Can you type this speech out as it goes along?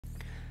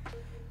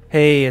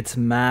Hey, it's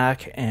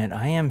Mac, and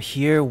I am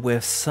here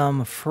with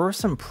some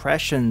first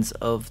impressions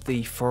of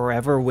the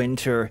Forever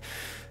Winter.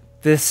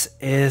 This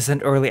is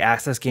an early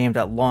access game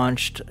that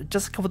launched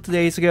just a couple of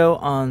days ago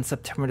on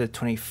September the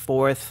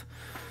 24th.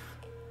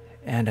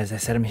 And as I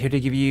said, I'm here to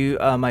give you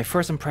my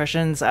first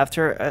impressions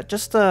after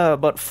just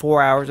about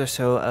 4 hours or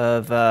so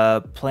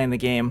of playing the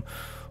game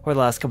over the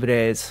last couple of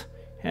days.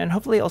 And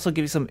hopefully also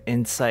give you some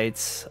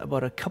insights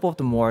about a couple of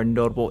the more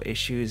notable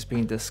issues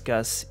being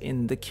discussed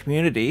in the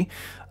community.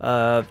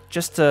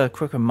 Just a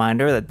quick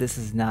reminder that this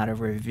is not a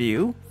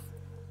review.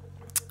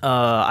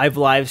 I've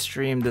live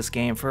streamed this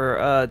game for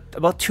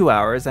about 2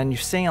 hours, and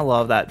you're seeing a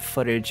lot of that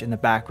footage in the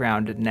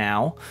background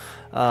now.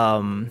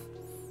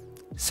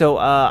 So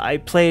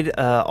I played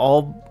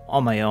all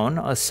on my own,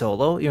 a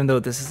solo, even though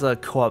this is a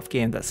co-op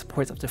game that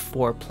supports up to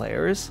 4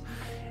 players.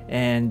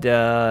 And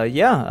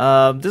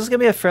this is gonna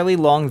be a fairly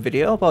long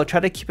video, but I'll try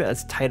to keep it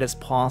as tight as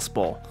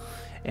possible.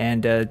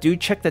 And do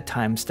check the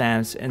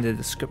timestamps in the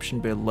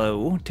description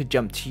below to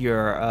jump to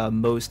your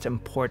most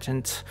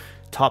important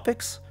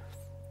topics.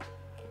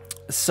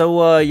 So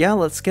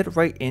let's get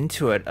right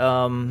into it.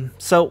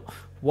 So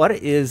what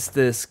is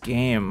this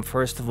game?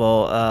 First of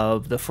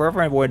all, the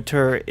Forever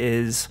Winter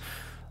is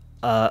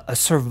a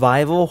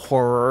survival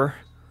horror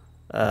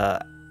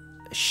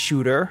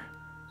shooter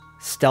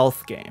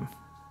stealth game.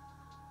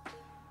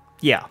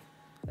 Yeah.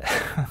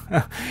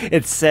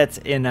 It's set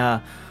in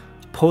a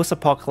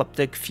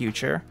post-apocalyptic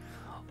future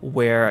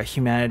where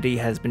humanity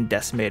has been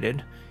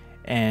decimated,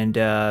 and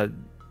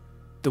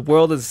the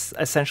world is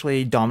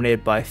essentially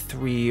dominated by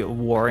 3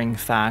 warring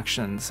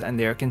factions, and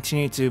they're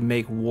continuing to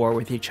make war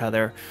with each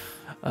other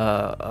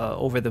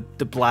over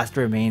the blasted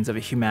remains of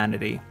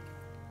humanity.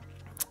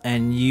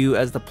 And you,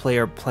 as the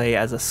player, play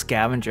as a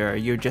scavenger.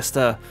 You're just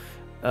a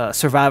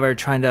survivor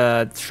trying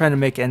to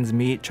make ends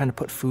meet, trying to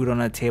put food on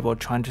the table,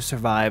 trying to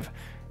survive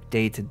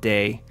day to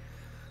day.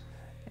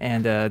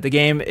 And the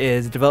game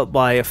is developed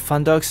by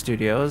Fundog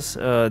Studios.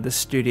 This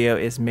studio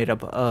is made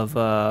up of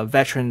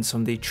veterans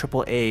from the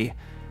AAA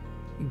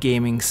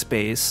gaming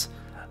space.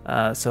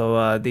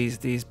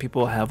 These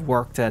people have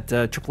worked at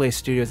AAA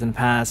studios in the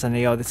past, and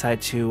they all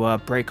decide to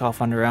break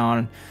off on their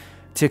own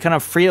to kind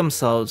of free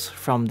themselves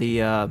from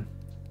the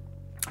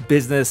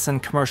business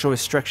and commercial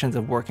restrictions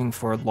of working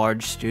for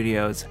large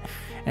studios,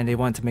 and they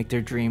want to make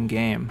their dream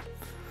game.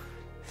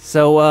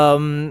 So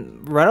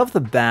right off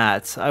the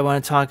bat, I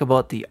want to talk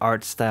about the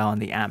art style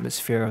and the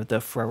atmosphere of the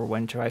Forever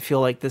Winter. I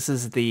feel like this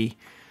is the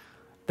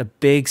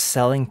big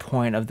selling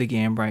point of the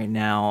game right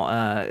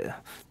now.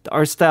 The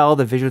art style,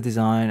 the visual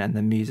design, and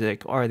the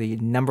music are the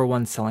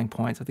 #1 selling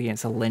points of the game.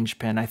 It's a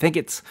linchpin. I think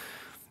it's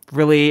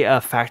really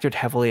factored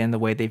heavily in the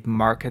way they've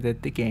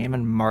marketed the game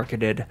and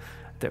marketed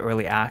the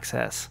early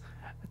access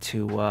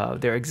to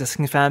their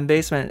existing fan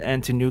base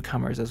and to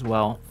newcomers as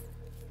well.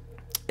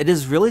 It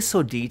is really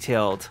so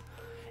detailed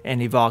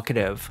and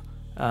evocative,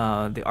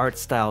 the art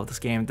style of this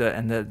game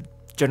and the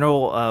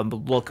general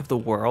look of the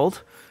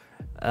world.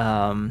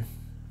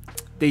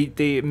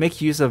 They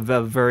make use of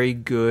a very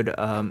good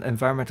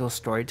environmental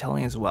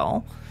storytelling as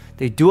well.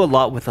 They do a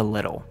lot with a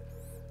little.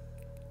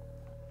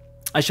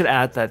 I should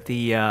add that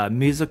the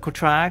musical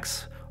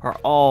tracks are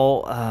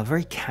all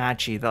very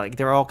catchy.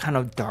 They're all kind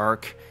of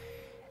dark,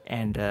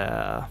 and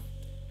a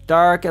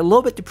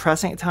little bit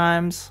depressing at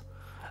times,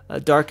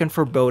 dark and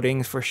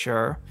foreboding for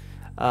sure.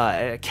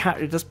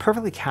 It just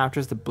perfectly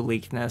captures the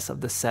bleakness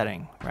of the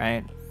setting,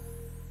 right?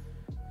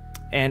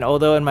 And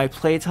although in my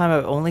playtime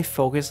I've only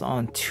focused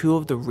on 2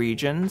 of the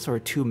regions or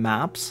 2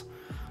 maps,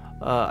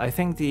 I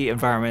think the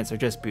environments are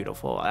just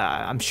beautiful.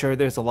 I'm sure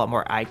there's a lot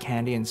more eye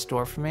candy in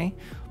store for me,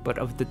 but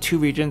of the 2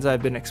 regions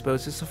I've been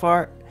exposed to so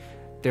far,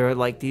 they're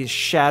like these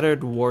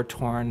shattered,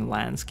 war-torn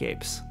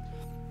landscapes.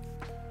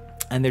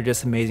 And they're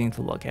just amazing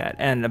to look at.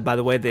 And by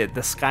the way, the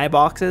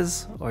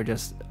skyboxes are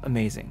just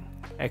amazing.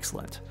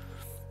 Excellent.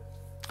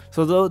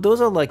 So those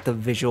are like the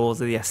visuals,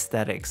 the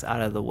aesthetics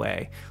out of the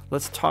way.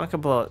 Let's talk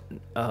about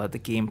the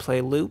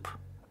gameplay loop.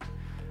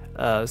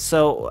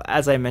 So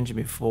as I mentioned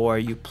before,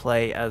 you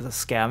play as a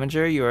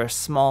scavenger. You're a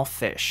small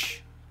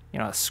fish,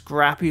 a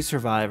scrappy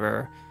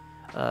survivor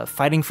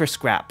fighting for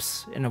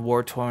scraps in a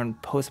war-torn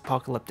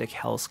post-apocalyptic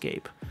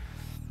hellscape.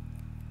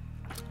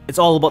 It's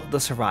all about the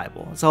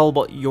survival. It's all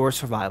about your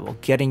survival,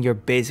 getting your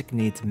basic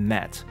needs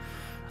met.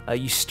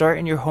 You start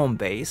in your home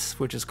base,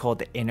 which is called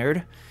the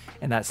Innard,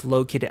 and that's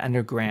located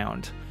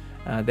underground.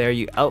 There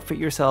you outfit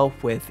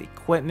yourself with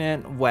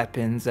equipment,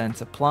 weapons, and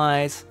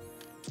supplies.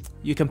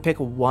 You can pick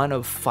one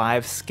of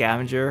 5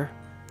 scavenger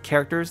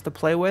characters to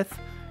play with.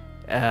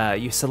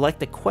 You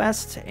select a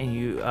quest, and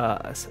you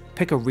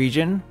pick a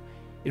region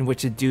in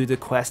which to do the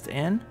quest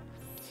in.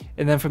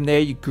 And then from there,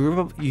 you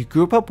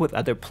group up with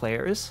other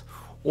players,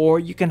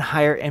 or you can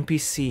hire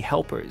NPC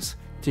helpers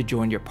to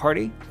join your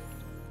party.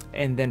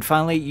 And then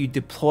finally, you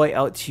deploy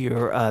out to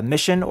your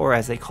mission, or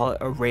as they call it,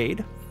 a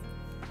raid.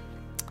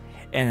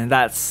 And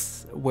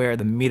that's where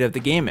the meat of the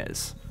game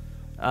is.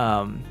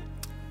 When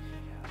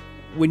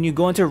you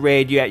go into a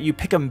raid, you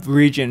pick a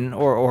region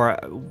or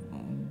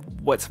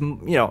what's,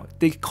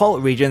 they call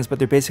it regions, but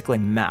they're basically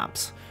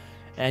maps.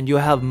 and you'll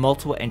have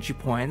multiple entry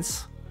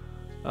points,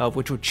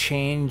 which will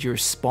change your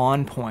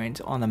spawn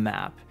point on the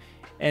map,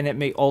 and it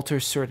may alter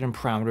certain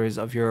parameters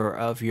of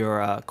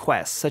your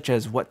quest, such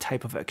as what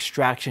type of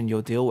extraction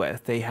you'll deal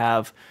with. They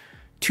have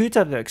two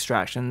types of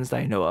extractions that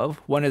I know of.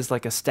 One is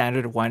like a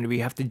standard one where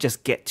you have to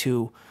just get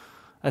to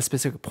a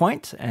specific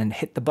point and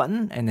hit the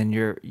button, and then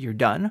you're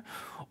done.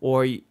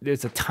 Or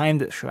there's a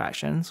timed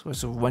extraction,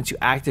 so once you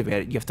activate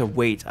it, you have to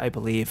wait, I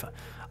believe,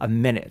 a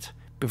minute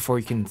before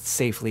you can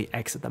safely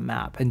exit the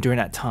map. And during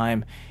that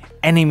time,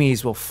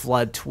 enemies will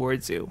flood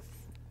towards you,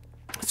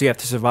 so you have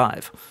to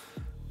survive.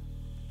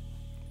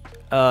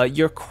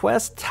 Your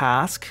quest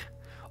task,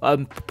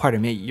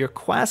 your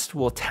quest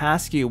will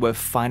task you with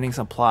finding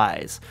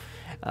supplies,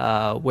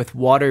 with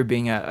water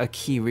being a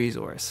key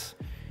resource.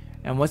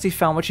 And once you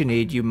found what you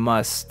need, you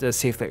must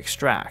safely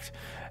extract.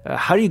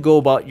 How do you go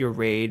about your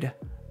raid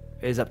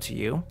is up to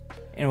you,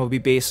 and it will be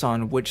based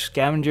on which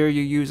scavenger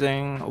you're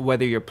using,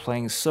 whether you're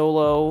playing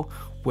solo,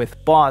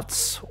 with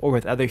bots, or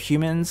with other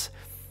humans,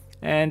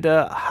 and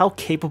how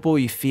capable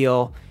you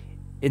feel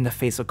in the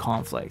face of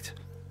conflict.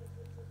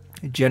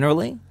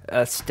 Generally,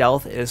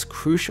 stealth is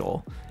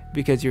crucial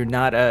because you're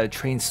not a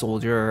trained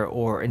soldier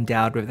or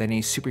endowed with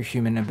any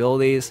superhuman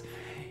abilities.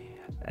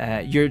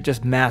 You're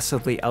just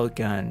massively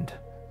outgunned,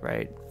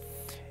 right?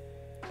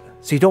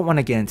 So you don't want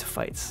to get into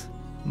fights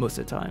most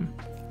of the time.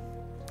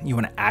 You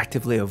want to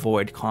actively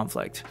avoid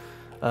conflict.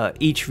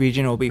 Each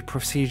region will be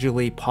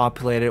procedurally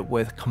populated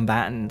with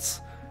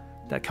combatants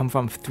that come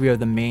from 3 of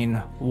the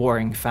main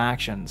warring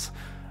factions.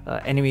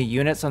 Enemy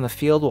units on the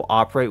field will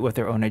operate with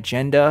their own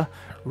agenda,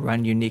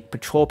 run unique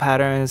patrol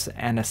patterns,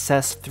 and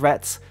assess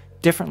threats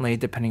differently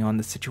depending on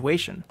the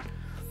situation.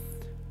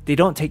 They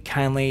don't take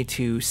kindly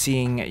to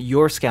seeing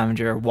your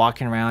scavenger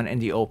walking around in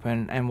the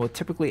open, and will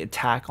typically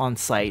attack on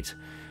sight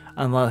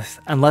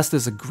unless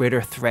there's a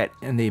greater threat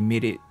in the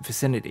immediate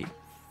vicinity.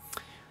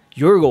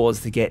 Your goal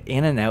is to get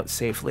in and out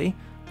safely.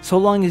 So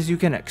long as you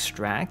can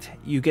extract,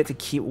 you get to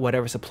keep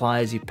whatever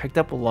supplies you picked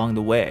up along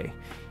the way.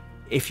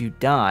 If you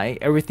die,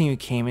 everything you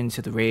came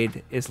into the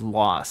raid is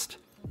lost.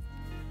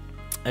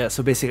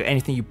 So basically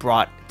anything you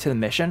brought to the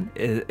mission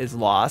is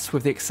lost,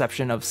 with the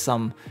exception of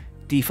some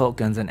default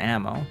guns and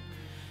ammo,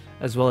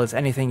 as well as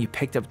anything you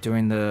picked up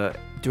during the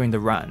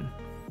run.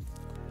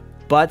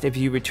 But if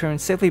you return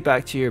safely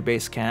back to your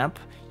base camp,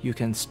 you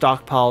can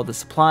stockpile the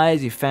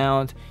supplies you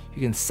found,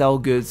 you can sell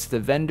goods to the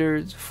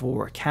vendors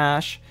for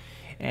cash,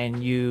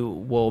 and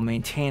you will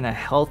maintain a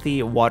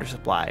healthy water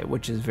supply,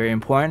 which is very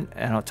important,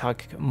 and I'll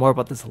talk more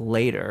about this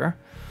later.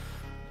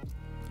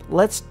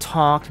 Let's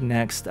talk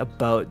next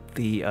about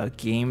the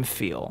game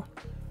feel.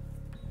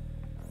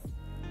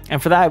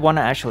 And for that, I want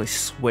to actually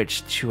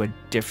switch to a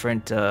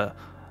different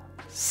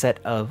set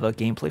of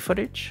gameplay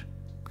footage.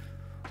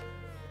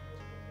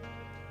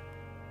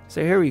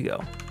 So here we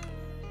go.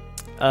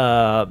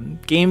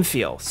 Game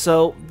feel.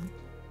 So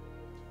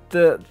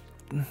the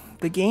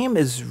game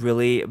is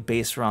really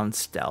based around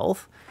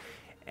stealth,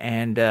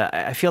 and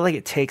I feel like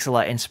it takes a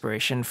lot of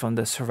inspiration from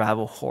the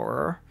survival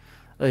horror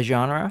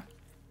genre.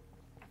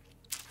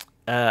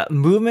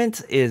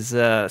 Movement is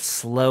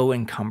slow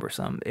and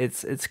cumbersome.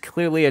 It's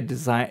clearly a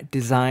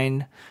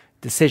design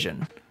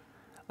decision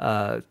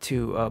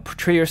to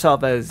portray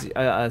yourself as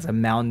a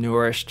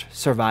malnourished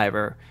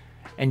survivor,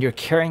 and you're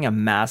carrying a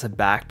massive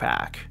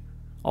backpack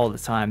all the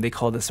time. They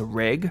call this a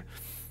rig.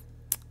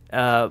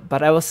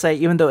 But I will say,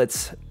 even though it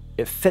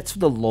fits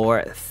with the lore,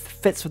 it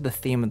fits with the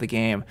theme of the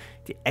game,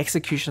 the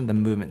execution of the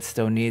movement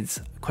still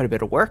needs quite a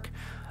bit of work.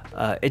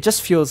 It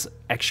just feels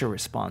extra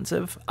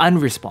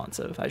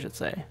unresponsive, I should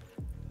say.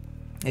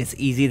 It's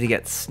easy to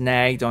get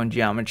snagged on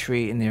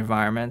geometry in the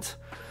environment,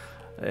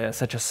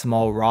 such as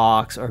small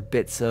rocks or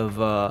bits of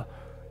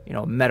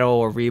metal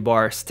or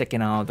rebar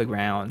sticking out of the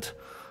ground.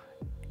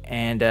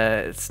 And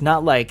it's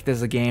not like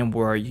there's a game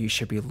where you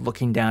should be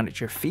looking down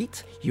at your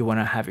feet. You want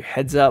to have your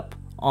heads up,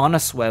 on a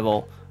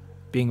swivel,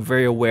 being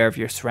very aware of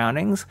your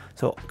surroundings.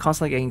 So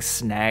constantly getting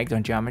snagged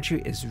on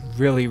geometry is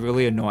really,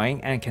 really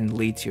annoying and can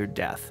lead to your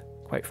death,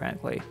 quite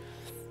frankly.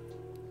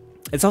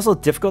 It's also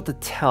difficult to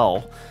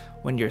tell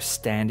when you're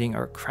standing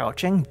or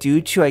crouching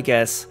due to, I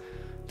guess,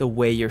 the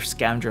way your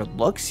scavenger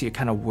looks. You're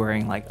kind of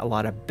wearing like a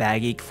lot of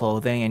baggy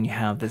clothing, and you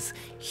have this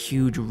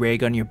huge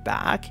rig on your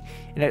back,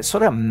 and it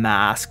sort of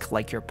masks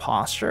like your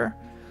posture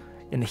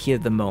in the heat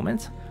of the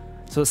moment.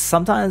 So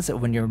sometimes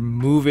when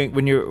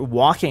you're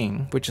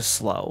walking, which is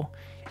slow,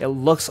 it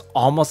looks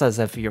almost as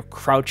if you're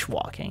crouch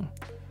walking.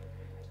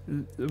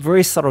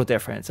 Very subtle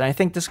difference. And I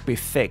think this could be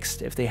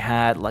fixed if they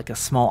had like a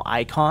small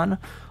icon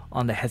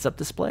on the heads-up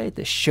display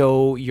to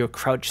show your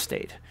crouch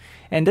state.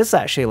 And this is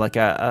actually like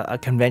a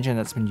convention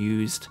that's been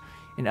used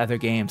in other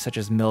games, such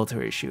as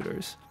military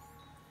shooters.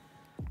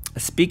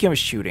 Speaking of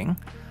shooting,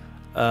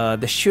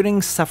 the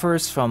shooting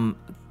suffers from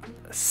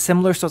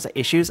similar sorts of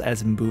issues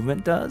as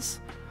movement does.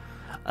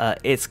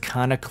 It's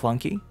kind of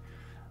clunky.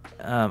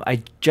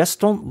 I just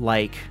don't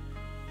like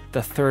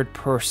the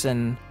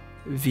third-person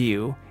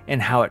view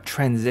and how it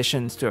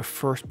transitions to a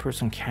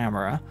first-person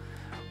camera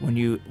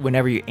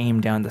whenever you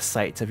aim down the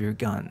sights of your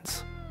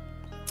guns.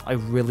 I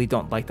really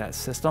don't like that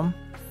system.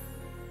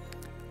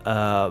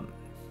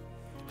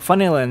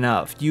 Funnily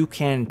enough, you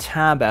can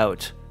tab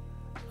out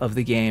of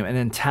the game and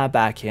then tab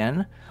back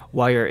in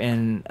while you're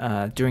in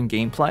during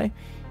gameplay,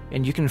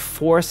 and you can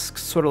force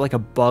sort of like a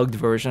bugged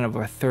version of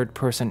a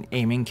third-person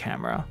aiming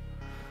camera,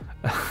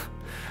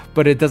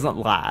 but it doesn't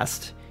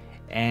last.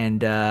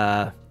 And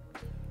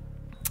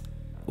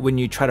when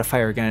you try to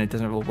fire again, it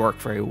doesn't really work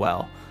very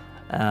well.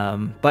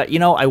 But you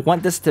know, I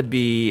want this to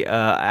be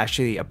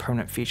actually a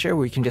permanent feature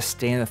where you can just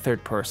stay in the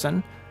third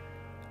person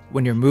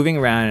when you're moving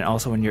around and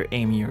also when you're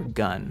aiming your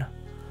gun.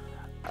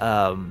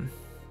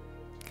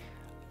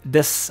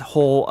 This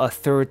whole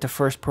third to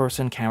first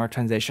person camera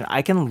transition,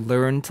 I can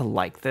learn to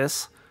like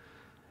this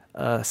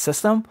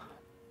system,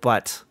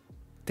 but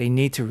they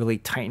need to really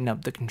tighten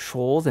up the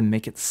controls and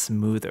make it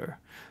smoother.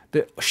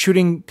 The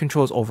shooting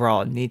controls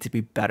overall need to be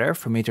better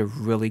for me to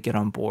really get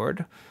on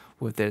board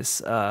with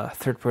this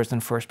third person,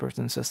 first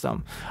person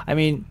system. I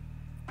mean,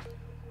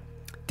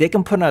 they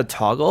can put in a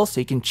toggle so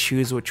you can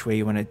choose which way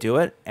you want to do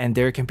it, and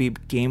there can be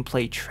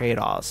gameplay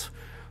trade-offs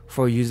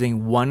for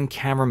using one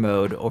camera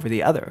mode over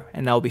the other,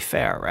 and that'll be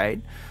fair,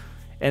 right?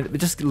 And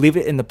just leave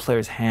it in the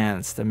player's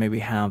hands to maybe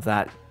have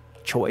that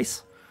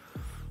choice.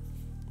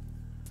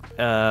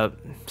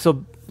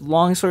 So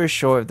long story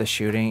short of the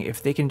shooting,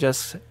 if they can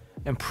just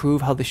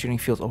improve how the shooting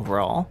feels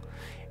overall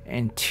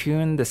and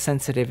tune the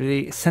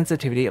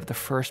sensitivity of the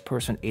first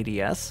person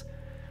ADS,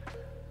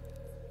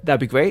 that'd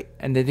be great.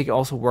 And then they can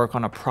also work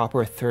on a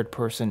proper third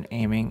person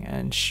aiming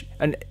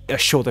and a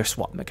shoulder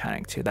swap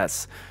mechanic too.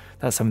 That's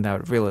something that I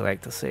would really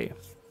like to see.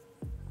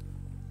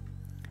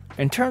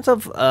 In terms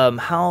of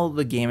how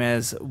the game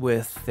is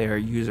with their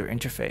user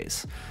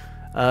interface,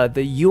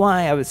 the UI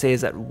I would say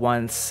is at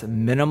once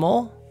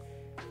minimal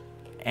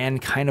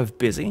and kind of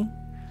busy.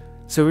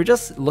 So we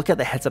just look at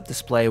the heads-up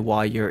display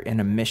while you're in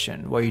a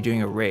mission, while you're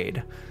doing a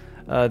raid.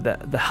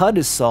 The HUD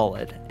is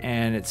solid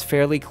and it's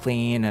fairly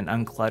clean and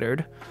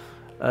uncluttered.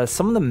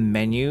 Some of the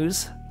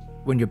menus,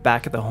 when you're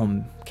back at the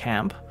home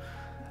camp,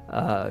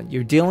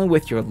 you're dealing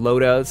with your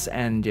loadouts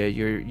and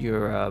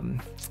you're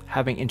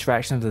having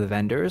interactions with the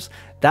vendors.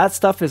 That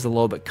stuff is a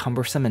little bit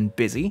cumbersome and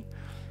busy,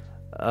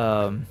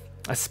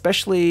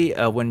 especially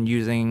when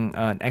using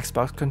an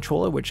Xbox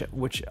controller,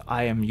 which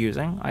I am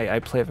using. I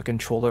play with a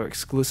controller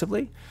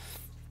exclusively.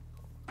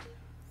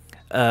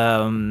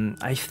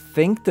 I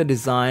think the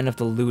design of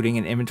the looting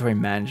and inventory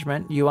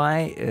management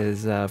UI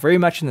is very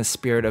much in the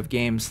spirit of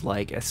games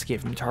like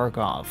Escape from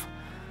Tarkov.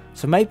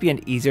 So it might be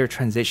an easier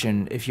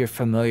transition if you're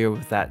familiar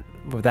with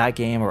that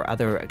game or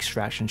other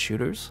extraction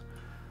shooters.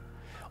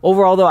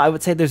 Overall though, I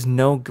would say there's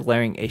no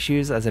glaring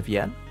issues as of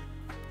yet,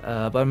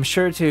 but I'm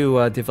sure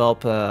to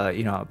develop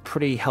a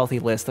pretty healthy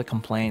list of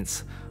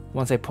complaints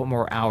once I put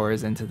more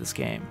hours into this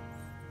game.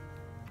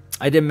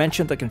 I did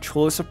mention the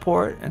controller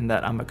support and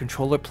that I'm a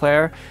controller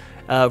player.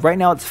 Right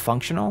now it's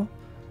functional,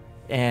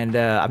 and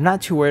I'm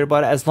not too worried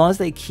about it as long as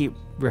they keep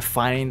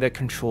refining the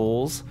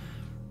controls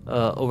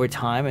over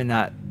time and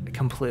not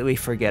completely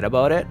forget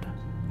about it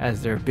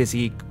as they're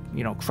busy,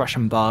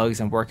 crushing bugs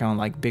and working on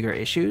like bigger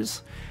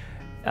issues.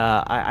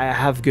 I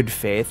have good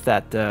faith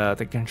that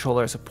the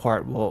controller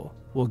support will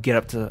get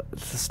up to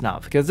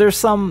snuff, because there's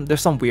some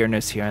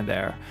weirdness here and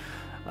there.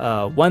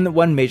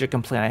 One major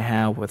complaint I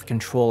have with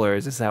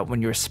controllers is that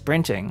when you're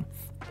sprinting,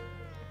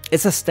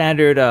 it's a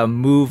standard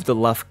move the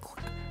left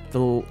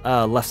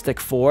stick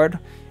forward.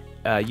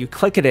 You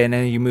click it in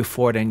and you move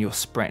forward and you'll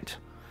sprint.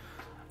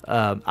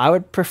 I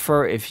would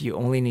prefer if you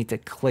only need to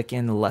click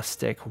in the left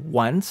stick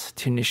once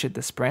to initiate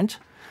the sprint.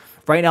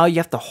 Right now you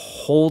have to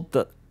hold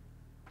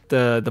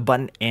the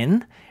button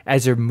in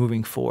as you're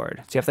moving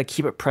forward. So you have to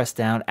keep it pressed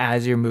down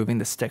as you're moving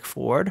the stick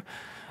forward.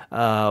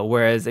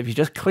 Whereas if you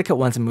just click it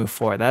once and move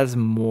forward, that is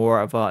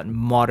more of a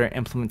modern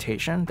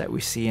implementation that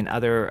we see in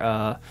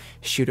other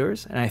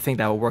shooters, and I think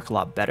that will work a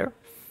lot better.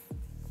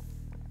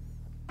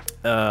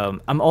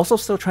 I'm also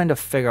still trying to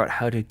figure out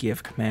how to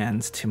give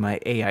commands to my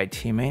AI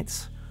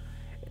teammates.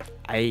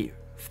 I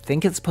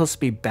think it's supposed to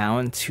be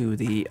bound to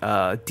the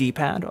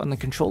D-pad on the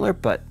controller,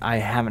 but I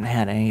haven't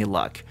had any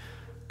luck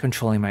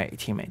controlling my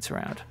teammates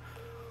around.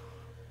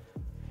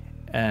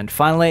 And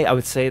finally, I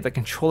would say the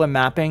controller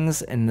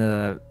mappings in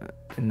the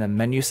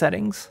menu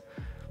settings,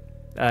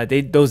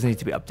 those need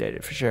to be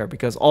updated for sure,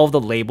 because all of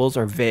the labels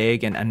are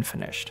vague and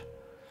unfinished.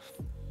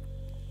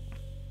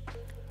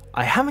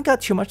 I haven't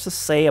got too much to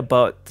say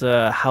about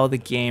how the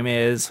game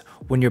is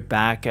when you're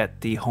back at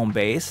the home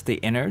base, the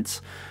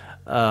Innards.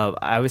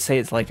 I would say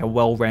it's like a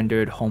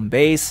well-rendered home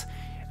base,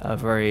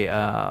 very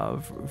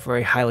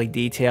highly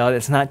detailed.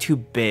 It's not too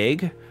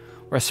big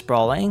or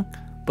sprawling,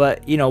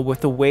 but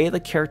with the way the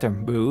character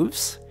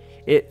moves,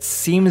 it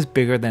seems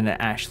bigger than it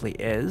actually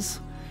is.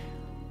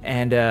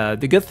 And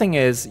the good thing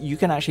is you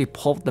can actually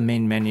pull up the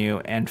main menu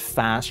and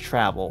fast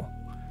travel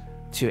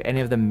to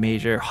any of the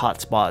major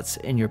hotspots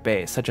in your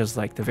base, such as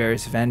like the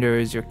various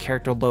vendors, your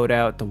character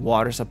loadout, the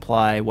water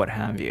supply, what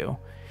have you.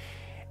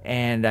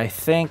 And I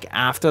think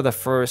after the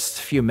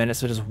first few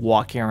minutes of just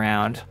walking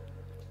around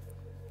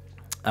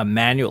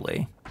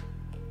manually,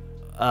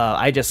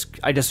 I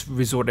just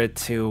resorted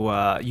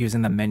to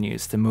using the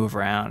menus to move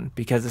around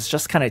because it's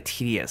just kind of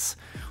tedious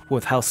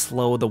with how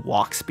slow the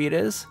walk speed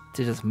is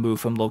to just move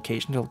from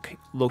location to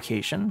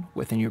location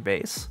within your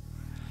base.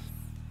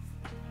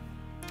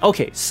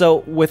 Okay, so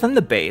within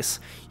the base,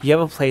 you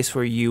have a place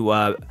where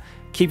you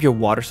keep your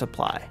water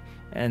supply,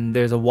 and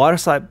there's a water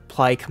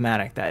supply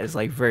schematic that is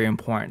like very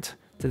important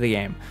to the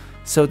game.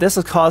 So this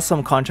has caused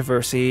some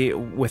controversy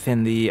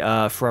within the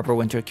Forever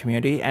Winter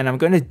community, and I'm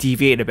going to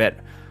deviate a bit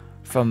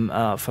from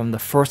the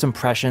first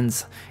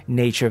impressions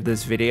nature of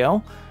this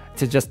video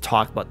to just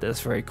talk about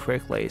this very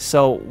quickly.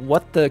 So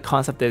what the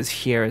concept is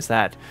here is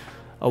that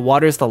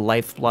water is the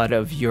lifeblood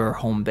of your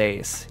home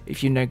base.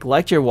 If you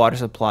neglect your water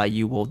supply,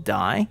 you will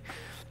die,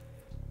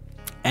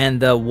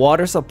 and the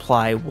water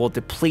supply will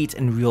deplete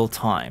in real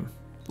time,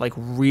 like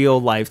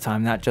real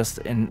lifetime, not just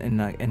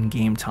in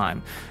game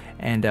time.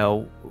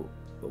 And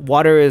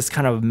water is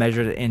kind of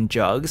measured in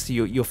jugs.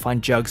 You'll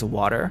find jugs of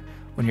water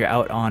when you're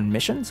out on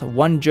missions. So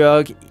one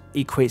jug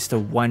equates to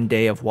 1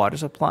 day of water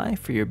supply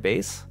for your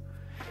base.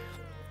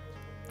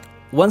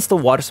 Once the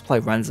water supply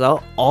runs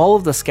out, all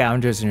of the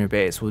scavengers in your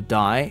base will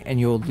die, and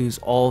you will lose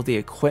all of the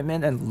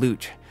equipment and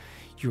loot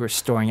you were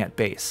storing at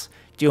base.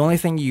 The only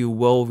thing you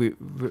will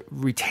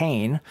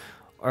retain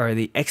are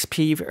the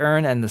XP you've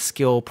earned and the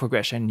skill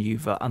progression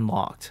you've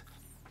unlocked.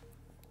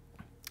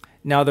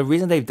 Now, the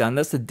reason they've done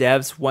this, the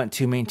devs want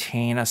to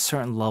maintain a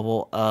certain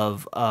level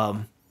of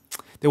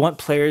they want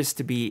players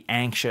to be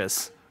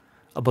anxious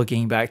about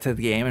getting back to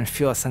the game and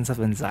feel a sense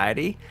of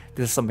anxiety.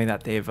 This is something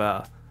that they've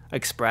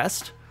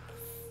expressed.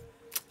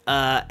 You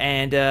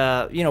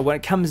know, when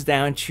it comes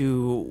down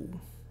to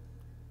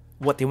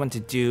what they want to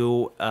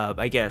do,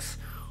 I guess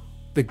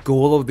the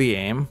goal of the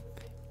game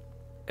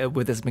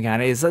with this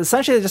mechanic is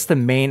essentially just to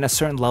maintain a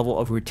certain level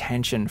of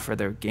retention for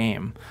their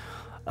game.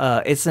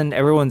 It's in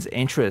everyone's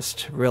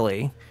interest,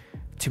 really,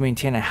 to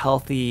maintain a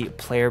healthy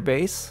player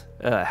base,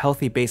 a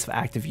healthy base of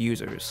active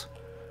users.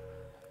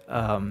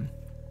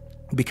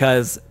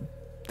 Because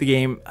the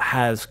game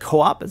has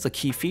co-op as a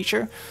key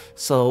feature,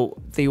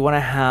 so they want to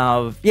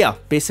have, yeah,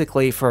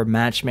 basically for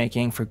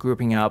matchmaking, for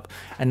grouping up,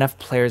 enough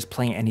players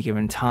playing at any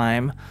given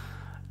time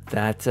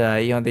that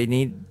you know, they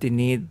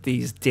need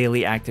these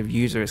daily active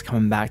users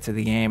coming back to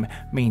the game,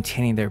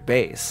 maintaining their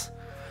base.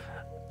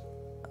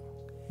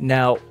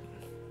 Now,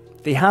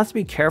 they have to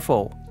be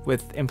careful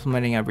with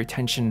implementing a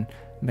retention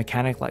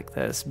mechanic like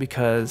this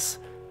because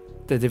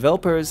the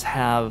developers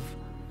have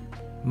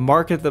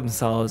marketed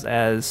themselves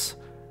as,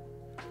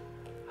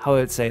 how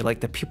would I say,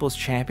 like the people's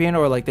champion,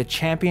 or like the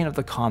champion of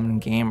the common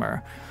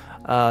gamer.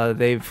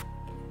 They've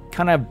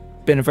kind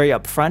of been very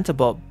upfront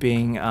about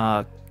being,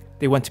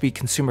 they want to be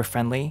consumer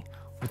friendly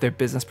with their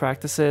business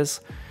practices.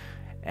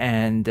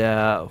 And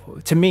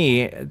to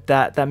me,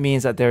 that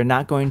means that they're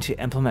not going to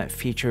implement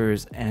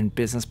features and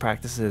business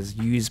practices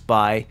used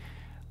by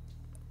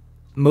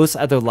most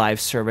other live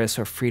service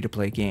or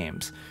free-to-play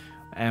games.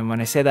 And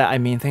when I say that, I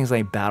mean things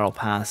like battle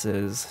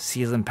passes,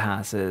 season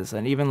passes,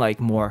 and even like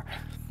more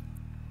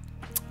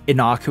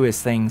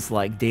innocuous things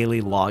like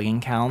daily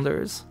logging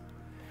calendars.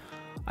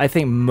 I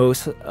think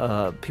most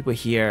people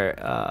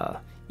here,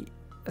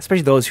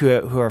 especially those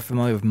who are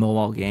familiar with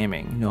mobile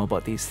gaming, know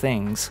about these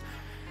things.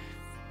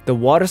 The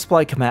water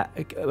supply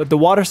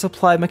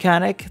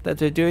mechanic that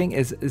they're doing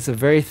is a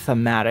very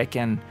thematic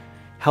and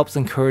helps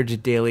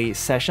encourage daily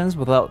sessions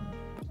without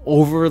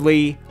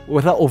overtly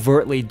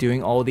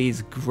doing all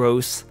these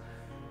gross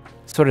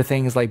sort of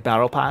things like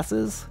battle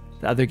passes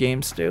that other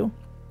games do.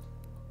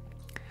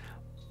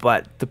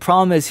 But the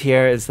problem is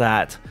here is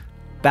that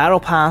battle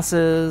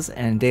passes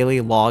and daily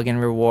login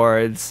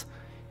rewards,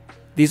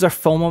 these are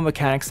FOMO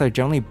mechanics that are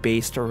generally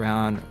based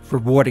around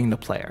rewarding the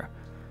player.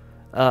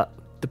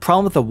 The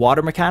problem with the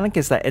water mechanic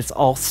is that it's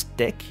all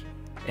stick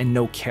and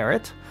no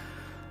carrot.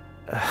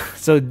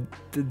 So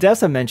the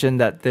devs have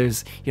mentioned that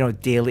there's, you know,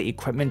 daily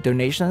equipment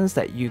donations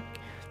that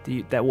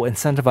that will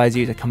incentivize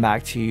you to come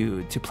back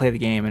to play the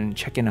game and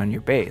check in on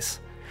your base.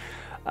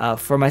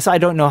 For myself, I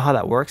don't know how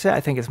that works yet.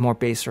 I think it's more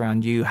based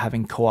around you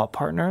having co-op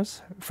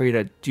partners for you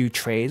to do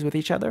trades with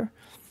each other.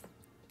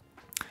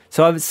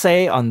 So I would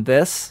say on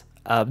this,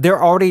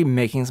 they're already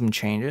making some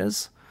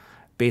changes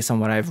based on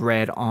what I've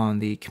read on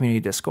the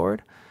community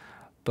Discord.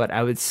 But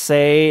I would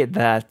say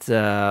that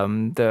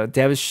the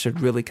devs should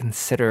really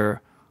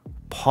consider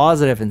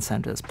positive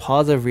incentives,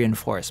 positive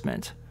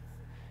reinforcement,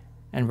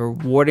 and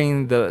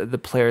rewarding the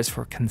players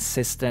for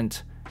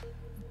consistent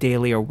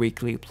daily or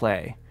weekly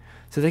play.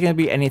 So there can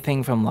be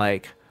anything from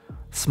like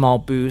small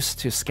boosts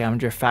to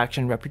scavenger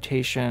faction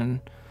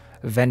reputation,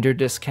 vendor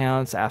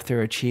discounts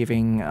after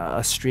achieving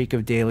a streak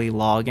of daily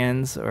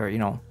logins, or, you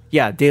know,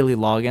 yeah, daily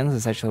logins is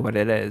essentially what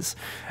it is.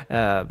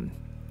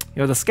 You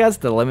know, the sky's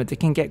the limit. They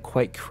can get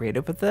quite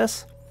creative with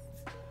this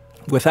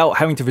without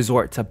having to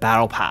resort to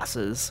battle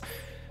passes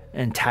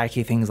and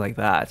tacky things like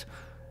that.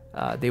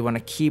 They want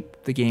to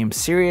keep the game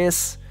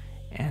serious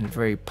and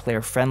very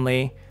player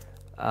friendly.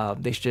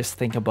 They should just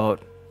think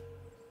about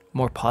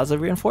more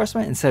positive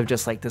reinforcement instead of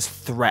just like this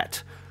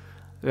threat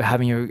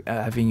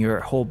having your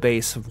whole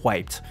base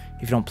wiped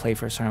if you don't play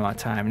for a certain amount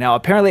of time. Now,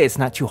 apparently, it's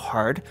not too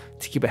hard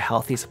to keep a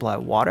healthy supply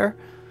of water,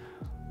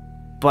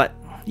 but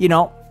you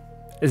know,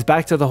 it's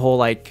back to the whole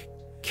like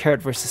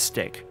carrot versus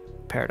stick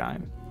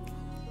paradigm.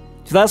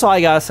 So that's all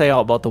I gotta say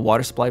about the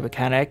water supply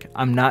mechanic.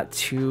 I'm not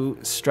too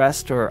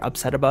stressed or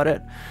upset about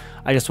it.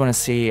 I just want to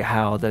see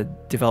how the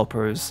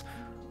developers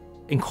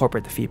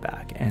incorporate the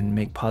feedback and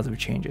make positive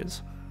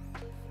changes.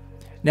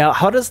 Now,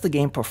 how does the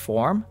game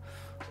perform?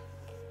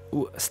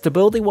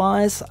 Stability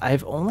wise,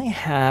 I've only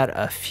had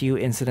a few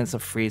incidents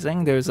of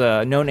freezing. There's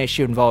a known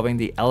issue involving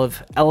the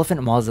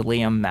Elephant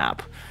Mausoleum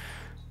map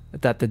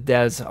that the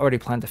devs already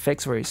plan to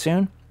fix very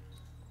soon.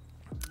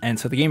 And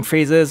so the game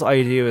freezes, all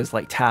you do is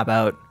like tab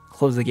out,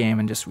 close the game,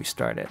 and just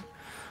restart it.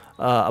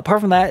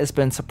 Apart from that, it's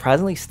been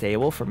surprisingly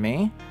stable for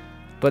me,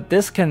 but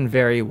this can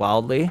vary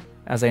wildly,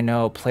 as I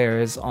know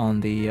players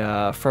on the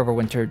Forever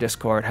Winter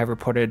Discord have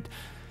reported,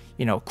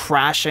 you know,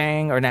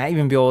 crashing or not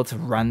even be able to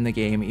run the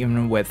game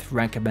even with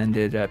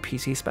recommended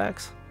PC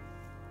specs.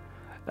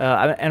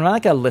 And I'm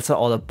not gonna list out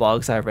all the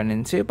bugs I've run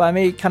into, but I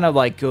may kind of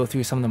like go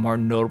through some of the more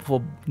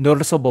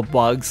noticeable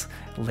bugs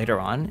later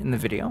on in the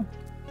video.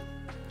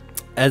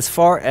 As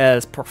far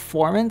as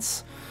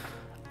performance,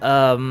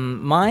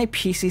 my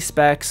PC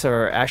specs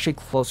are actually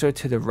closer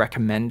to the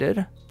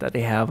recommended that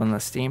they have on the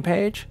Steam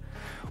page.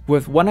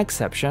 With one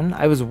exception,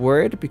 I was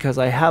worried because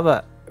I have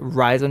a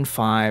Ryzen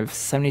 5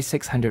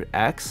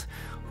 7600X,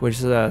 which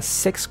is a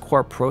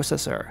 6-core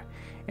processor,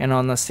 and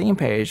on the Steam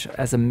page,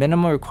 as a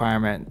minimum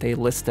requirement, they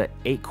list an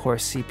 8-core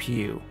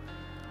CPU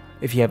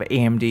if you have an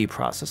AMD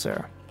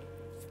processor.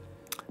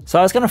 So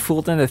I was kind of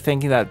fooled into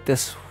thinking that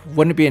this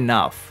wouldn't be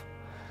enough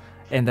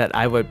and that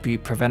I would be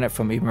prevented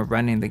from even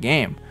running the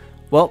game.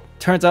 Well,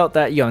 turns out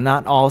that, you know,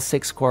 not all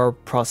 6-core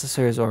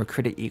processors are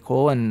created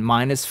equal, and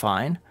mine is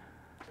fine,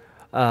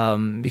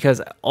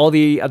 because all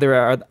the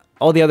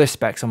other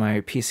specs on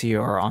my PC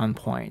are on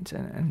point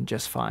and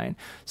just fine.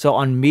 So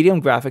on medium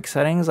graphic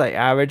settings, I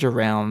average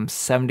around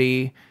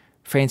 70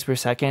 frames per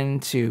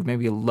second to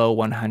maybe low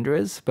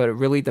 100s, but it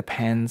really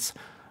depends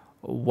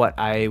what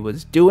I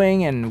was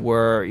doing and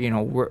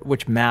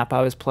which map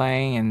I was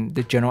playing and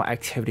the general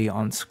activity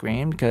on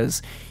screen,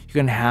 because you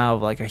can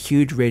have like a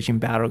huge raging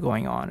battle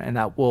going on and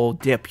that will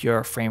dip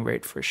your frame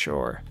rate for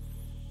sure.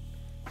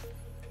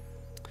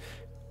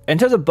 In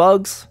terms of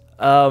bugs,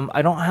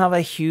 I don't have a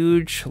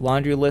huge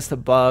laundry list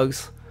of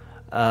bugs.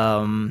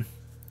 I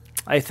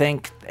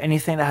think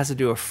anything that has to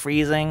do with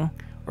freezing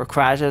or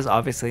crashes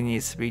obviously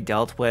needs to be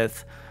dealt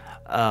with.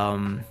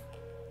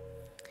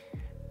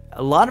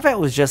 A lot of it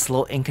was just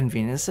little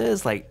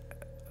inconveniences like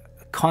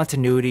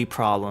continuity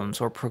problems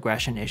or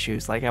progression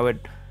issues. Like I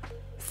would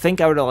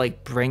think I would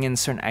like bring in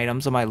certain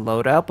items on my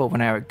loadout, but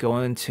when I would go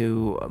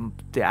into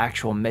the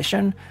actual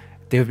mission,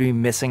 they would be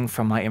missing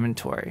from my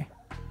inventory.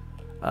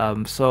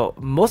 So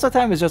most of the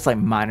time it's just like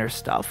minor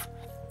stuff.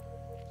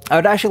 I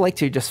would actually like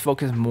to just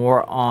focus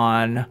more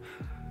on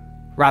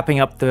wrapping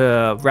up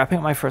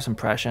my first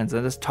impressions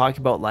and just talk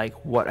about like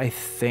what I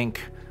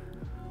think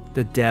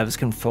the devs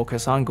can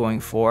focus on going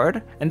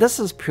forward. And this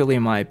is purely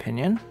my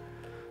opinion.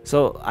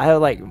 So I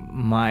have like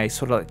my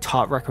sort of like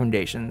top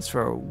recommendations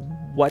for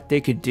what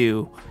they could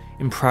do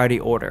in priority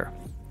order.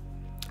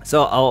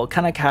 So I'll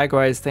kind of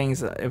categorize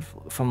things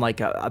from like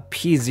a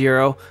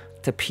P0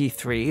 to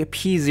P3.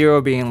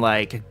 P0 being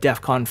like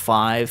DEFCON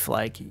 5,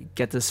 like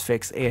get this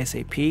fixed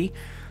ASAP.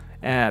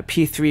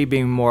 P3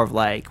 being more of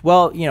like,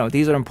 well, you know,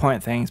 these are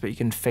important things, but you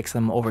can fix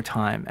them over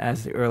time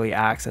as the early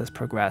access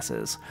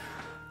progresses.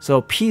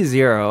 So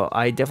P0,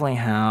 I definitely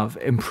have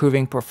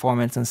improving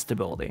performance and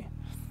stability.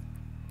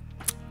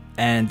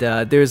 And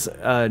there's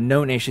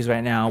known issues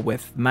right now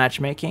with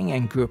matchmaking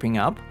and grouping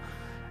up.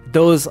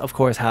 Those, of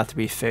course, have to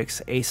be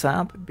fixed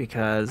ASAP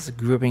because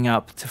grouping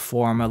up to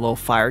form a little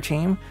fire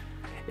team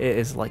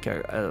is like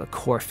a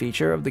core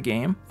feature of the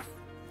game.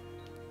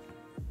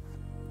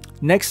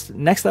 Next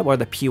up are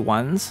the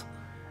P1s.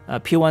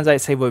 P1s, I'd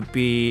say, would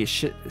be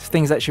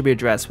things that should be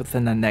addressed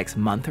within the next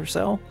month or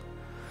so.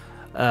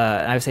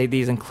 I would say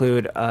these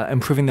include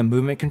improving the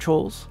movement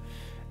controls,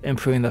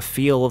 improving the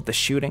feel of the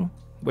shooting,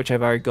 which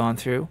I've already gone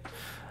through,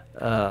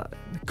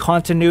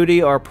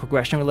 continuity or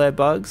progression-related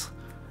bugs,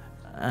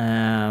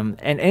 and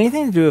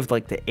anything to do with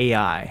like the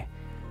AI,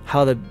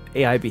 how the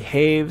AI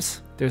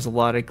behaves. There's a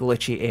lot of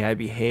glitchy AI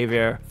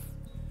behavior,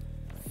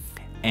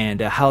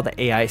 and how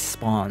the AI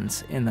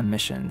spawns in the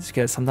missions,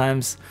 because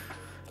sometimes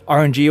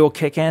RNG will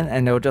kick in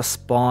and they'll just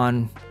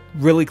spawn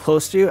really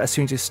close to you as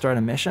soon as you start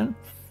a mission.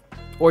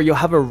 Or you'll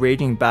have a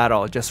raging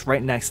battle just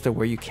right next to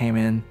where you came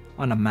in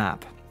on a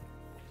map.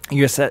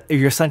 You're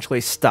essentially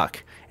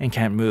stuck and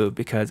can't move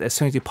because as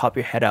soon as you pop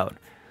your head out,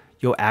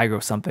 you'll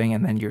aggro something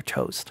and then you're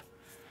toast.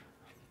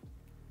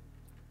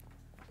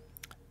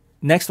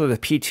 Next are the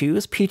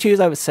P2s. P2s,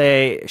 I would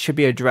say, should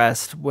be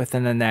addressed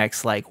within the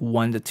next like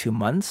 1 to 2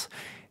 months.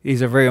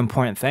 These are very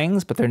important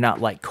things, but they're not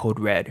like code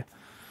red.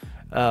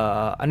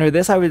 Under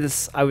this, I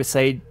would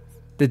say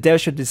the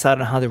dev should decide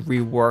on how to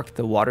rework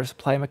the water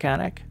supply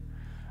mechanic.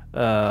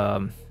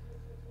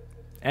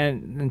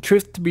 And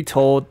truth to be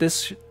told,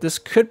 this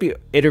could be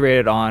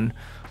iterated on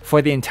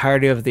for the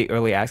entirety of the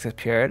early access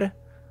period,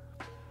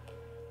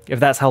 if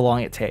that's how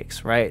long it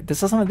takes, right?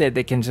 This is something that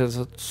they can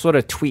just sort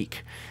of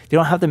tweak. They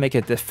don't have to make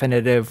a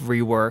definitive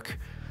rework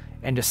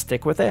and just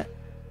stick with it.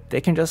 They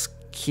can just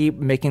keep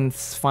making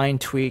fine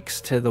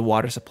tweaks to the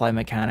water supply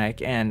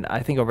mechanic, and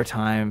I think over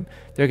time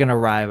they're going to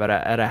arrive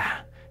at a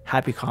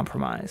happy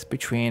compromise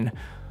between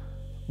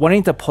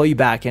wanting to pull you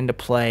back into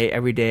play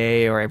every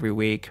day or every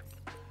week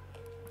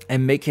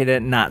and making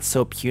it not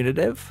so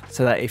punitive,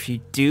 so that if you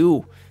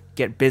do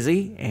get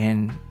busy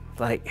and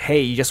like, hey,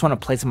 you just want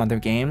to play some other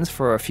games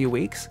for a few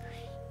weeks,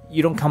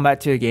 you don't come back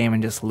to the game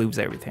and just lose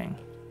everything.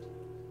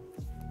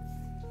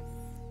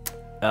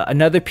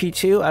 Another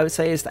P2 I would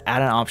say is to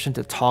add an option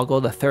to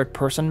toggle the third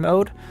person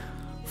mode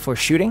for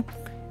shooting,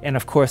 and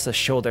of course the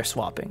shoulder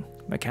swapping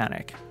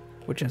mechanic,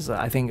 which is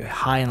I think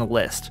high on the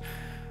list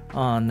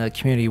on the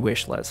community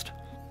wish list.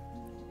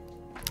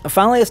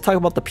 Finally, let's talk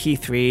about the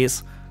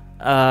P3s.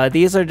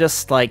 These are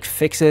just like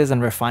fixes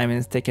and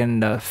refinements they can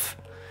do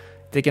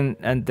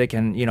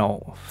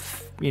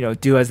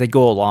as they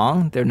go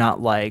along. They're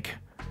not like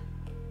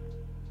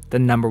the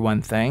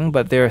 #1 thing,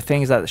 but there are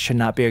things that should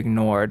not be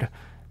ignored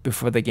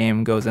before the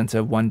game goes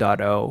into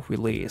 1.0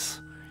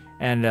 release.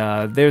 And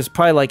there's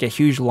probably like a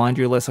huge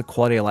laundry list of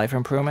quality of life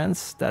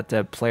improvements that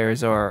the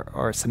players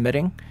are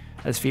submitting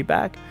as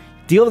feedback.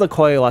 Deal with the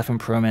quality of life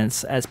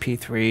improvements as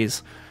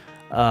P3s.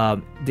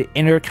 The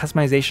inner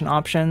customization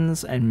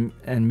options and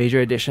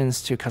major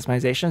additions to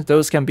customizations,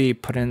 those can be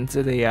put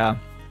into the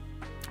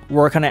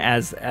work on it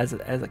as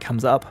it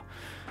comes up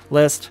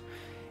list.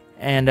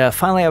 And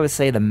finally, I would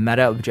say the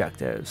meta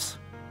objectives,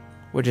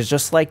 which is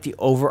just like the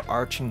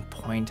overarching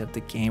point of the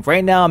game.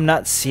 Right now, I'm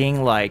not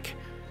seeing like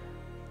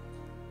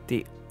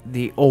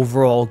the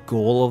overall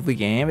goal of the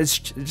game. It's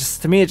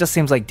just, to me, it just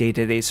seems like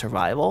day-to-day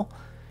survival.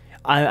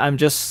 I'm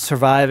just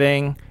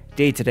surviving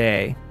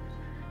day-to-day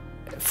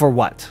for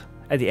what?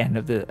 At the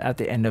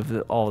end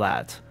of all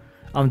that,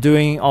 I'm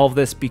doing all of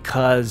this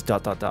because ...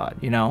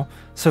 You know,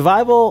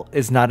 survival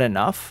is not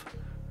enough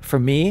for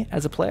me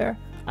as a player.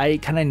 I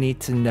kind of need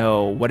to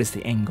know what is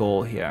the end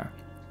goal here.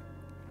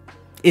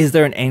 Is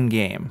there an end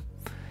game,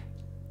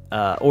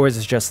 or is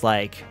it just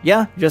like,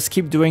 yeah, just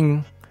keep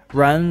doing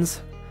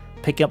runs,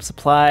 picking up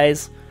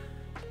supplies,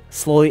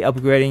 slowly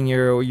upgrading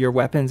your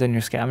weapons and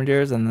your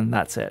scavengers, and then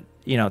that's it.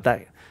 You know,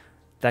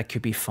 that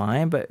could be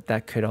fine, but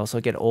that could also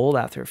get old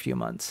after a few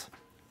months.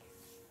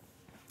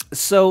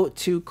 So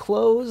to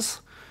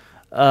close,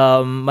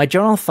 my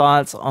general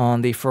thoughts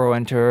on the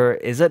Winter: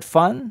 is it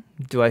fun?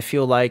 Do I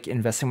feel like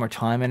investing more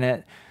time in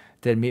it?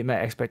 Did it meet my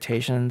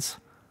expectations?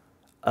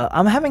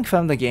 I'm having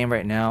fun with the game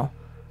right now.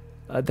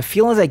 The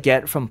feelings I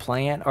get from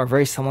playing it are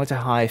very similar to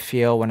how I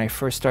feel when I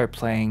first started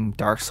playing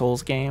Dark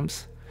Souls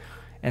games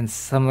and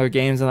similar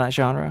games in that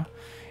genre.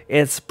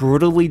 It's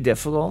brutally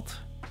difficult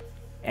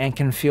and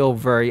can feel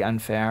very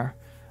unfair.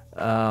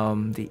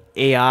 The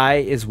AI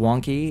is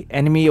wonky.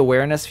 Enemy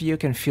awareness view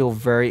can feel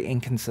very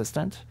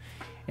inconsistent,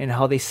 and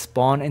how they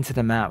spawn into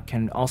the map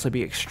can also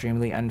be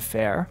extremely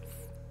unfair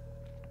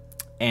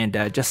and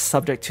just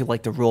subject to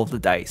like the roll of the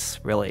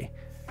dice, really.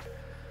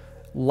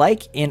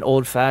 Like in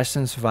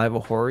old-fashioned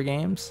survival horror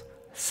games,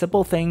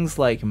 simple things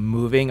like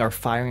moving or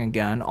firing a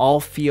gun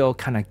all feel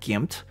kind of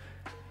gimped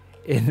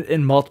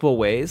in multiple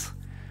ways.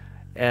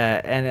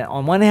 And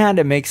on one hand,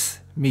 it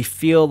makes me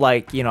feel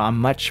like, you know, I'm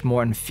much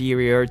more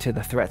inferior to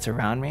the threats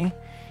around me,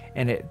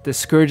 and it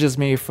discourages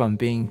me from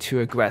being too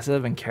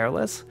aggressive and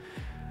careless.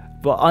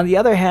 But on the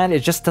other hand,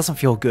 it just doesn't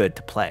feel good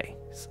to play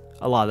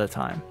a lot of the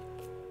time.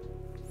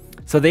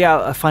 So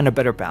I find a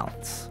better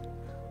balance.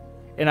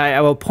 And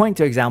I will point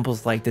to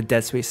examples like the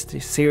Dead Space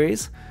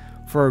series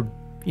for,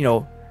 you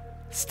know,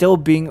 still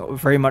being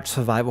very much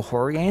survival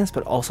horror games,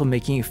 but also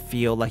making you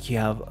feel like you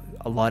have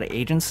a lot of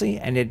agency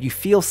and that you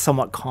feel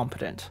somewhat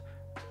competent,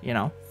 you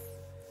know.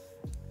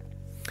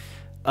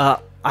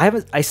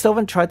 I still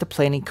haven't tried to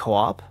play any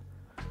co-op.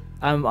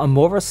 I'm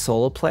more of a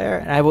solo player,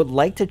 and I would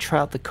like to try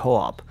out the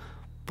co-op.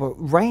 But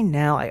right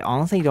now, I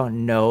honestly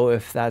don't know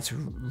if that's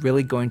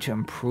really going to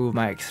improve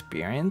my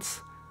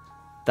experience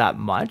that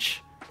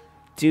much,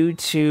 due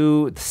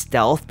to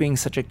stealth being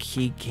such a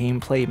key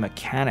gameplay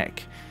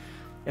mechanic.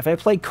 If I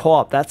play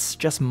co-op, that's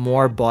just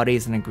more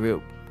bodies in a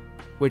group,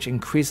 which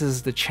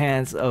increases the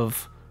chance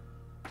of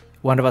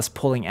one of us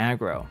pulling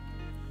aggro.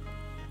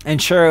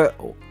 And sure,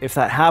 if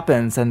that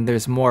happens, then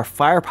there's more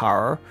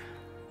firepower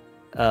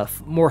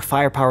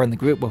in the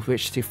group with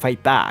which to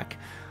fight back.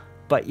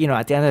 But, you know,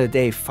 at the end of the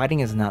day,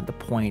 fighting is not the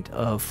point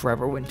of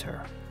Forever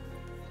Winter.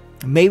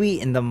 Maybe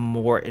in the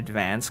more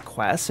advanced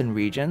quests and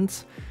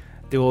regions,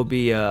 there will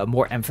be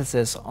more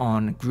emphasis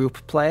on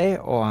group play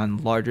or on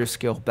larger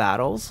scale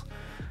battles.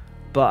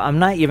 But I'm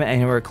not even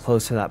anywhere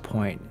close to that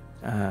point,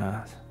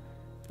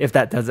 if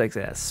that does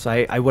exist.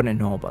 So I wouldn't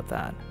know about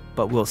that,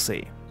 but we'll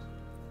see.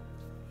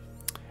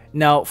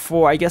 Now,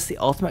 for, I guess, the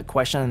ultimate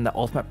question and the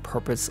ultimate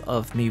purpose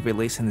of me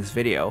releasing this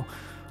video,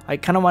 I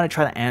kind of want to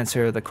try to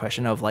answer the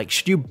question of, like,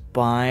 should you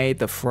buy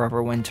the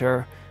Forever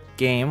Winter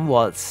game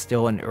while it's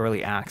still in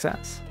early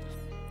access?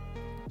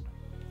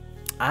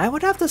 I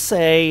would have to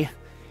say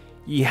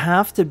you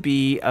have to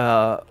be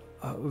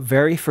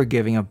very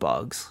forgiving of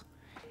bugs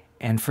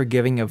and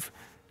forgiving of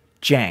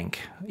jank,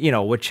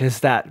 which is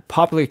that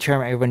popular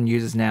term everyone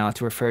uses now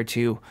to refer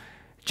to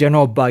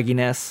general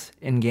bugginess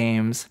in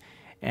games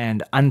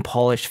and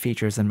unpolished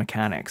features and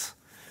mechanics.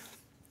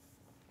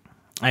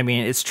 I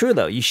mean, it's true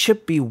though. You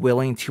should be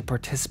willing to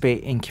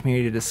participate in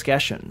community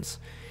discussions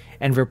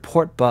and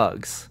report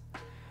bugs,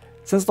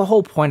 since the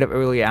whole point of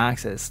early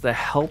access is to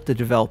help the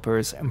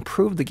developers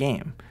improve the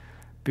game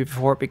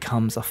before it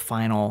becomes a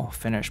final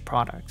finished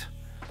product.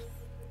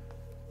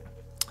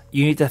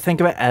 You need to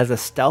think of it as a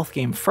stealth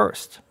game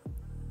first,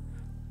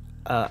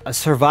 a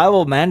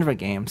survival management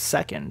game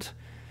second,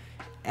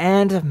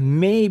 and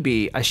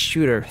maybe a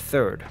shooter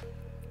third.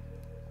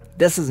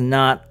 This is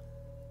not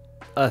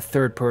a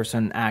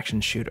third-person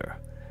action shooter,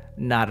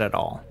 not at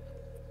all.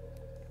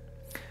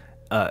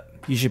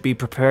 You should be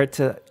prepared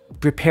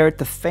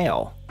to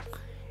fail,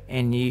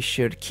 and you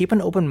should keep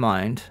an open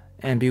mind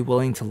and be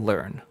willing to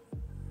learn.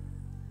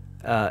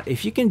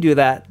 If you can do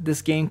that,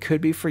 this game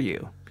could be for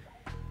you.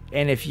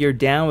 And if you're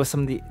down with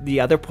some of the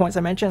other points I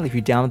mentioned, if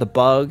you're down with the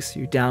bugs,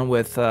 you're down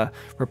with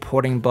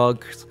reporting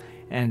bugs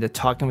and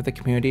talking with the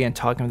community and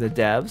talking with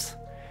the devs,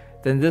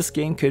 then this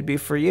game could be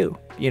for you,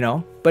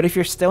 But if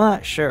you're still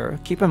not sure,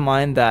 keep in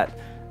mind that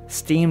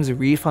Steam's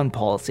refund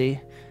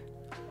policy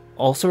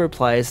also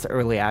applies to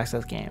early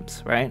access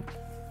games, right?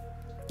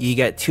 You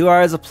get 2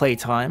 hours of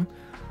playtime,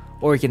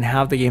 or you can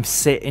have the game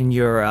sit in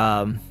your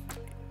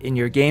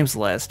games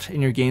list,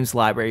 in your games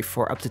library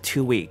for up to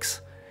 2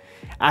 weeks.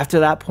 After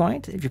that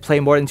point, if you play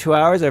more than 2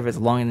 hours, or if it's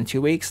longer than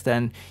 2 weeks,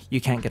 then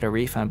you can't get a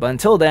refund. But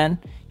until then,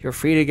 you're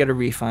free to get a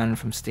refund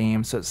from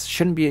Steam, so it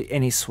shouldn't be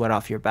any sweat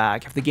off your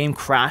back. If the game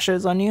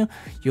crashes on you,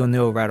 you'll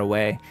know right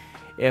away.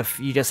 If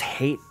you just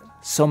hate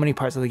so many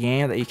parts of the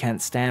game that you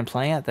can't stand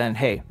playing it, then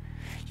hey,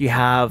 you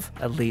have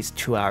at least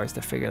 2 hours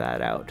to figure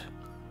that out.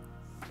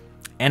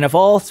 And if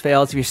all else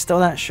fails, if you're still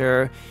not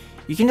sure,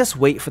 you can just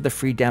wait for the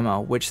free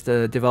demo, which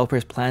the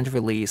developers plan to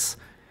release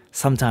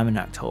sometime in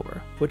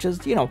October, which is,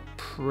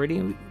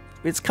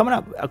 it's coming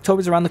up.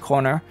 October's around the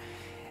corner,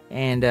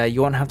 and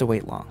you won't have to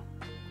wait long.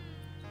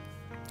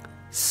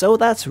 So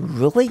that's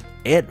really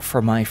it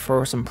for my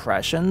first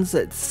impressions.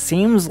 It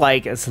seems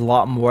like it's a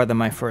lot more than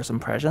my first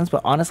impressions,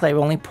 but honestly, I've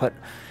only put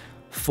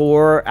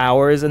 4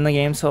 hours in the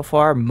game so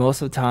far.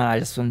 Most of the time,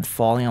 I've just been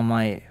falling on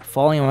my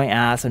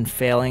ass and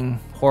failing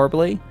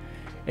horribly.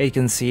 As you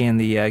can see in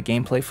the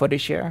gameplay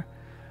footage here.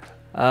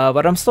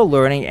 But I'm still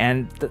learning,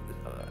 and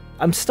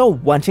I'm still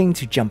wanting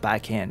to jump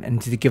back in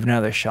and to give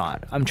another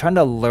shot. I'm trying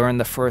to learn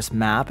the first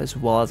map as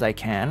well as I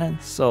can,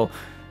 and so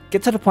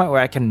get to the point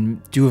where I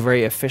can do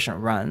very efficient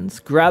runs,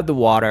 grab the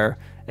water,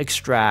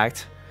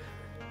 extract,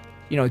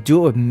 do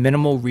it with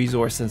minimal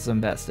resources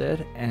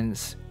invested, and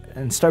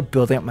start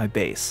building up my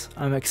base.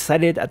 I'm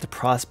excited at the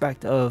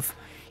prospect of,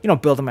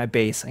 building my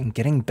base and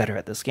getting better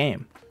at this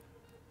game.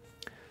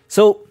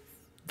 So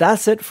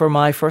that's it for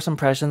my first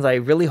impressions. I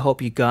really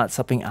hope you got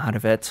something out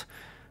of it.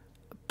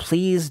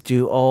 Please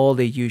do all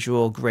the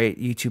usual great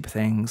YouTube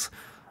things.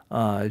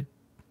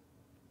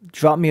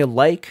 Drop me a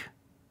like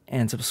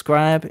and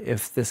subscribe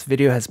if this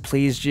video has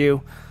pleased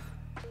you.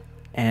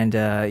 And,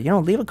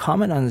 leave a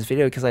comment on this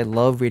video because I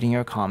love reading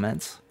your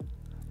comments.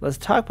 Let's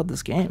talk about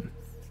this game.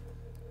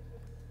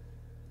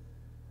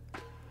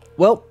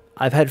 Well,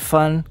 I've had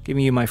fun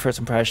giving you my first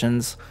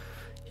impressions.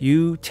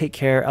 You take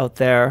care out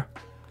there.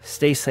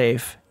 Stay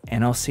safe.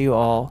 And I'll see you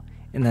all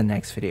in the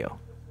next video.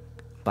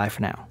 Bye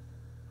for now.